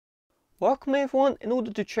Welcome everyone. In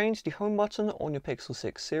order to change the home button on your Pixel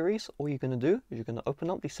 6 series, all you're going to do is you're going to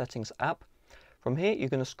open up the settings app. From here you're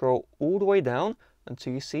going to scroll all the way down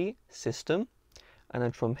until you see system, and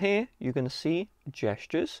then from here you're going to see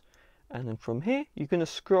gestures, and then from here you're going to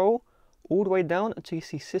scroll all the way down until you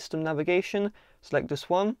see system navigation. Select this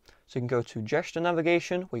one so you can go to gesture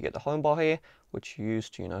navigation where you get the home bar here, which you use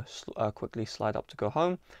to quickly slide up to go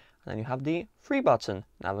home, and then you have the free button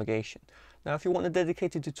navigation. Now if you want a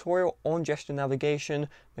dedicated tutorial on gesture navigation,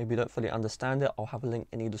 maybe you don't fully understand it, I'll have a link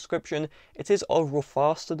in the description. It is overall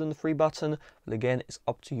faster than the free button, but again it's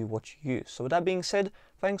up to you what you use. So with that being said,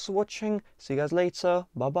 thanks for watching, see you guys later,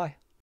 bye bye.